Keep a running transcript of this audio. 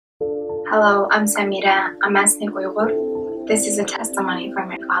Hello, I'm Semire. I'm ethnic Uyghur. This is a testimony from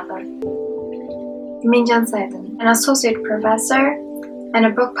my father. Min Saidin, an associate professor and a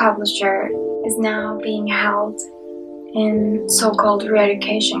book publisher, is now being held in so-called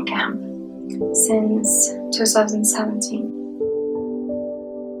re-education camp since 2017.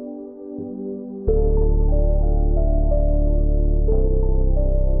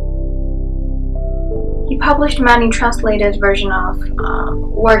 He published many translated versions of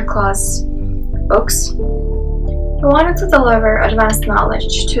world-class books. He wanted to deliver advanced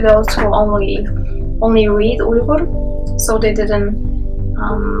knowledge to those who only read Uyghur, so they didn't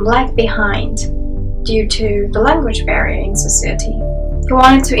lag behind due to the language barrier in society. He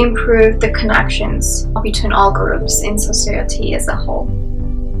wanted to improve the connections between all groups in society as a whole.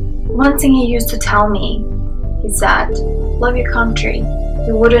 One thing he used to tell me is that, love your country.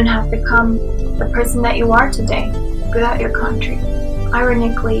 You wouldn't have become the person that you are today without your country.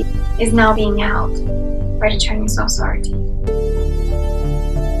 Ironically, is now being held by the Chinese authority.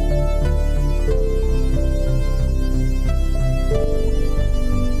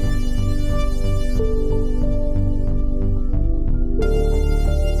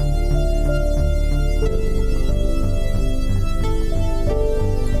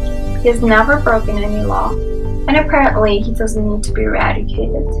 He has never broken any law, and apparently he doesn't need to be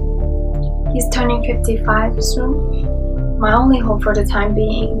re-educated. He's turning 55 soon. My only hope for the time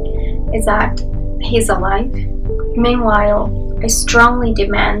being is that he's alive. Meanwhile, I strongly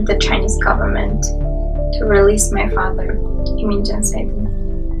demand the Chinese government to release my father, Min Saidin.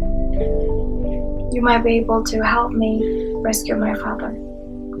 You might be able to help me rescue my father.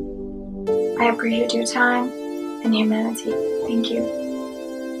 I appreciate your time and humanity. Thank you.